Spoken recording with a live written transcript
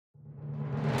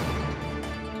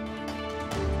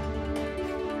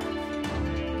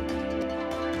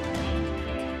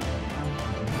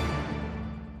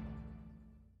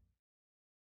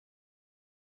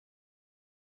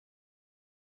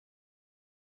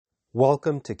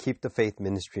Welcome to Keep the Faith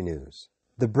Ministry News.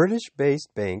 The British-based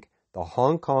bank, the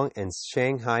Hong Kong and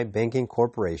Shanghai Banking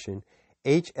Corporation,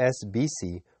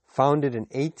 HSBC, founded in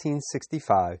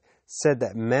 1865, said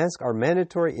that masks are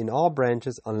mandatory in all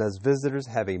branches unless visitors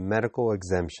have a medical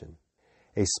exemption.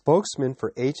 A spokesman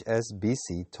for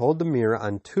HSBC told the Mirror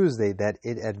on Tuesday that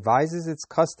it advises its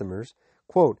customers,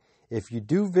 quote, "If you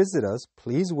do visit us,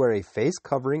 please wear a face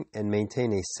covering and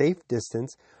maintain a safe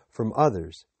distance from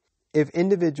others. If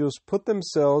individuals put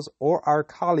themselves or our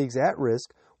colleagues at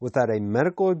risk without a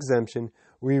medical exemption,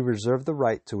 we reserve the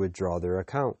right to withdraw their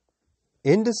account."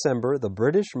 In December, the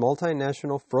British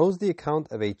multinational froze the account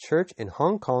of a church in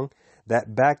Hong Kong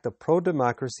that backed the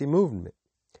pro-democracy movement.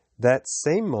 That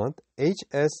same month,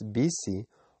 HSBC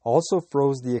also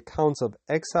froze the accounts of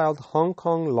exiled Hong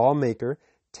Kong lawmaker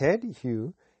Ted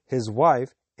Hui, his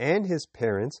wife, and his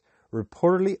parents,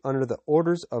 reportedly under the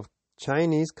orders of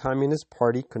Chinese Communist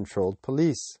Party-controlled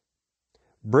police.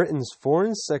 Britain's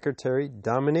Foreign Secretary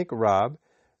Dominic Raab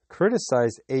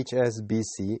criticized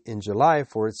HSBC in July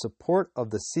for its support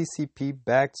of the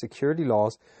CCP-backed security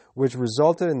laws, which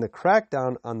resulted in the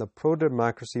crackdown on the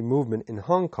pro-democracy movement in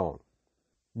Hong Kong.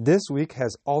 This week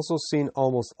has also seen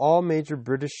almost all major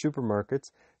British supermarkets,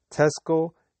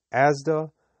 Tesco,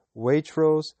 Asda,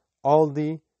 Waitrose,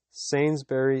 Aldi,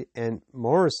 Sainsbury, and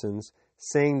Morrisons,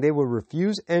 saying they will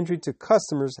refuse entry to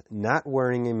customers not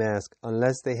wearing a mask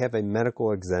unless they have a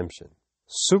medical exemption.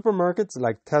 Supermarkets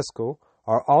like Tesco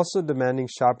are also demanding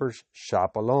shoppers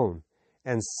shop alone,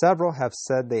 and several have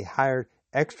said they hired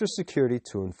extra security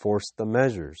to enforce the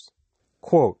measures.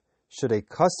 Quote, "Should a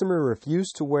customer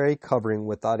refuse to wear a covering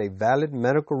without a valid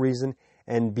medical reason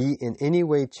and be in any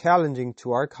way challenging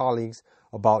to our colleagues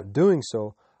about doing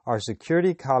so, our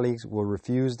security colleagues will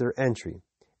refuse their entry,"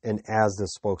 an Asda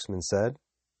spokesman said.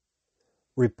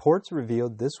 Reports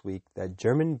revealed this week that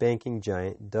German banking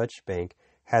giant Deutsche Bank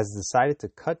has decided to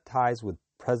cut ties with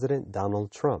President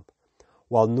Donald Trump,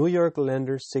 while New York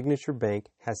lender Signature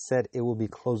Bank has said it will be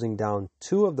closing down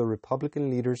two of the Republican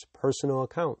leader's personal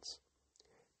accounts.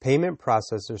 Payment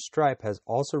processor Stripe has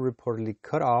also reportedly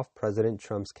cut off President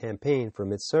Trump's campaign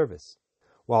from its service,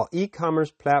 while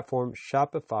e-commerce platform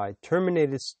Shopify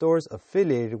terminated stores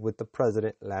affiliated with the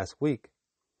president last week.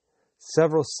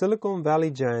 Several Silicon Valley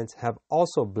giants have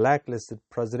also blacklisted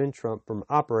President Trump from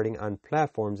operating on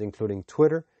platforms including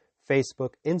Twitter,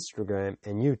 Facebook, Instagram,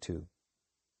 and YouTube.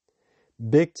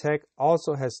 Big Tech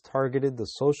also has targeted the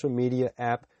social media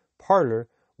app Parler,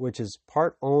 which is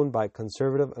part owned by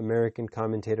conservative American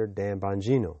commentator Dan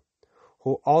Bongino,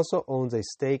 who also owns a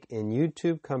stake in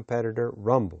YouTube competitor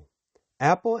Rumble.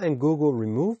 Apple and Google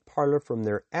removed Parler from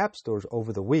their app stores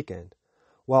over the weekend,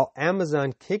 while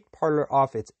Amazon kicked Parler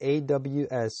off its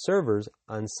AWS servers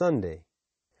on Sunday.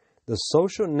 The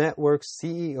social network's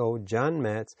CEO, John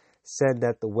Matz, said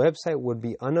that the website would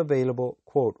be unavailable,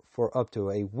 quote, "for up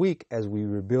to a week as we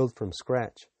rebuild from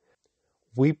scratch.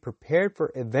 We prepared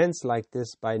for events like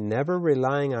this by never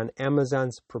relying on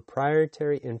Amazon's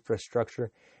proprietary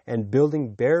infrastructure and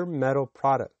building bare metal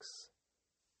products.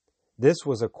 This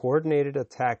was a coordinated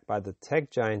attack by the tech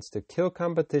giants to kill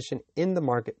competition in the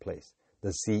marketplace,"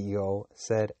 the CEO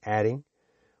said, adding,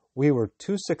 "We were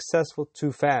too successful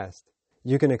too fast.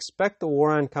 You can expect the war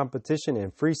on competition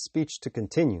and free speech to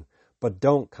continue, but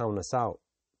don't count us out."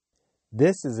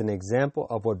 This is an example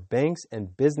of what banks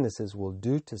and businesses will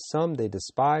do to some they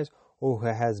despise or who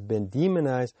has been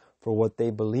demonized for what they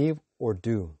believe or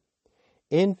do.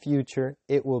 In future,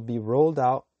 it will be rolled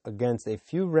out against a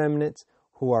few remnants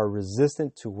who are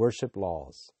resistant to worship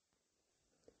laws.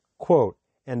 Quote,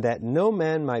 "And that no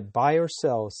man might buy or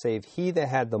sell save he that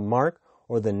had the mark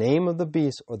or the name of the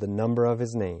beast or the number of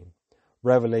his name."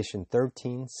 Revelation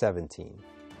 13:17.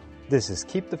 This is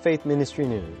Keep the Faith Ministry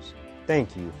News.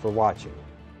 Thank you for watching.